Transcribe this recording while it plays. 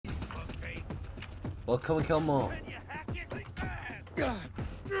Well, come and kill more.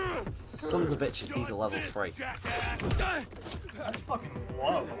 Sons of bitches, these are level 3. That's fucking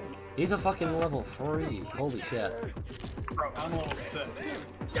low. These are fucking level 3. Holy shit. Bro, I'm level 6.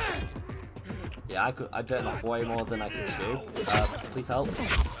 Yeah, I bitten off way more than I can chew. Please help.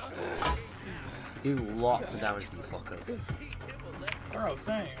 You do lots of damage to these fuckers. Bro,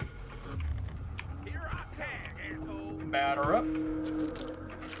 same. Batter up.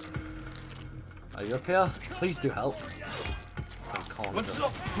 Are you up here? Please do help. What's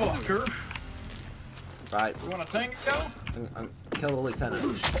up, fucker? Right. You want a tango? Kill the lieutenant.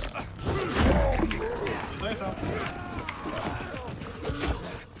 You say so.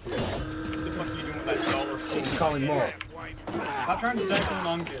 What are you doing with that dollar? She's calling more. Stop trying to tackle an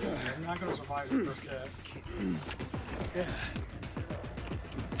unkid. You're not gonna survive the first hit.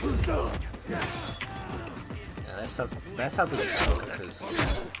 Yeah, that's how the joke because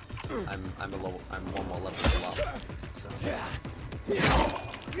I'm one more level up. So.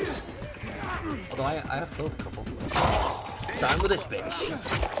 Although I have killed a couple. Down with this bitch.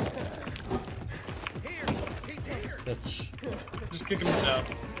 Bitch. Just kick him down.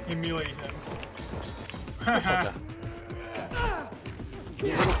 Humiliate him. Fucker. You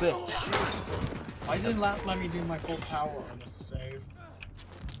little bitch. Why didn't let me do my full power on this save?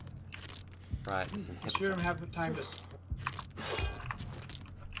 Right, it's I shouldn't have the time to.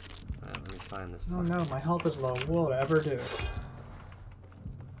 Right, let me find this. Oh no, my health is low. Whatever, do.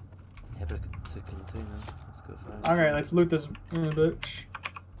 Inhibitor to container. Let's go find it. Okay, let's loot this bitch.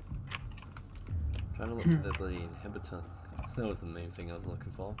 Trying to look for the bloody inhibitor. That was the main thing I was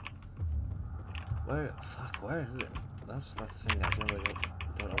looking for. Where? Fuck, where is it? That's the thing. I don't know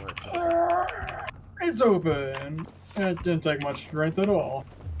where it is. It's open. It didn't take much strength at all.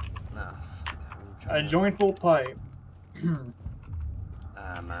 Nah, fuck. A jointful pipe.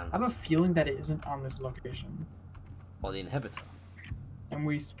 Ah, man. I have a feeling that it isn't on this location. Or the inhibitor. And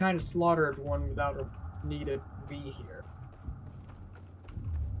we kind of slaughtered one without a need to be here.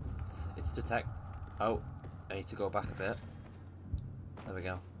 It's detect. Oh, I need to go back a bit. There we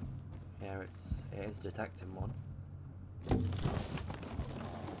go. Yeah, it is detecting one.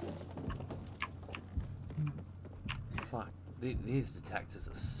 Fuck. These detectors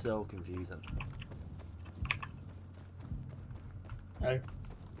are so confusing. Hey.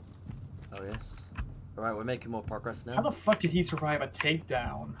 Oh yes. Alright, we're making more progress now. How the fuck did he survive a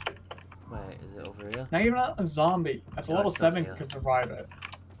takedown? Wait, is it over here? Not even a zombie. That's a No, level it's not 7 here. could survive it.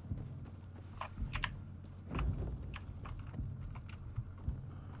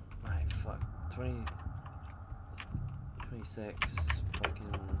 Right, fuck. 26.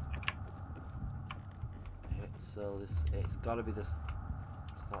 Fucking. So it's gotta be this.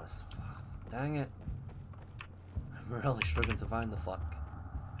 Oh, this fuck. Dang it. I'm really struggling to find the fuck.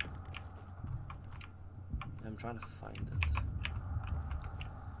 I'm trying to find it.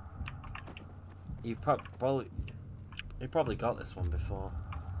 You've probably got this one before.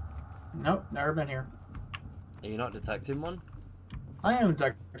 Nope, never been here. Are you not detecting one? I am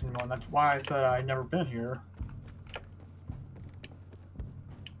detecting one. That's why I said I'd never been here.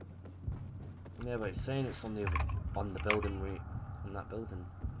 Yeah, but it's saying it's on the building on that building.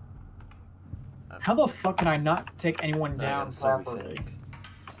 How the fuck can I not take anyone down that's so we properly? think.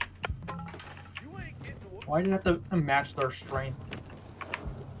 Why does it have to match their strength?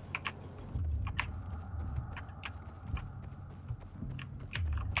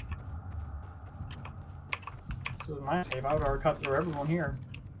 This is my save. I would already cut through everyone here.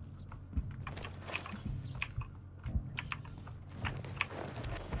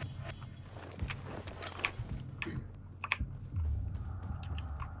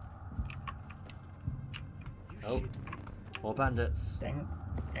 Oh, more bandits. Dang,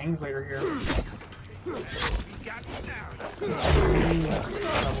 gang's later here. Level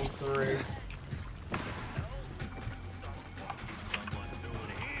 3.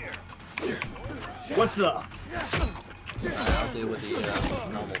 What's up? I'll deal with the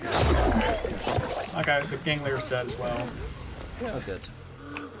normal. Okay, the gang leader's dead as well. Oh, good.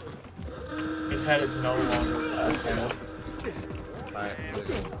 His head is no longer dead. Right.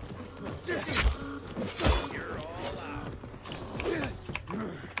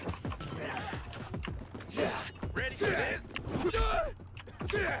 Ready for this?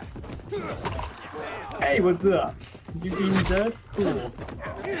 Hey, what's up? You being dead? Cool. You're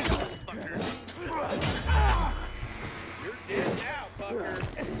dead now, fucker.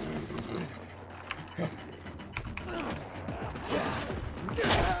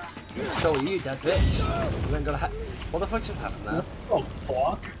 So are you, dead bitch? You ain't gonna what the fuck just happened there? Oh,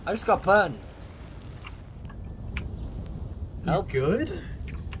 fuck. I just got burned. You Help. good?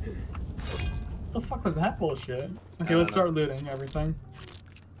 What the fuck was that bullshit? Okay, don't let's know. start looting everything.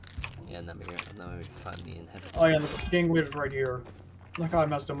 Yeah, and then we can find the inhibitor. Oh yeah, the gang leader's right here. Look how I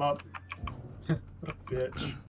messed him up. What a bitch.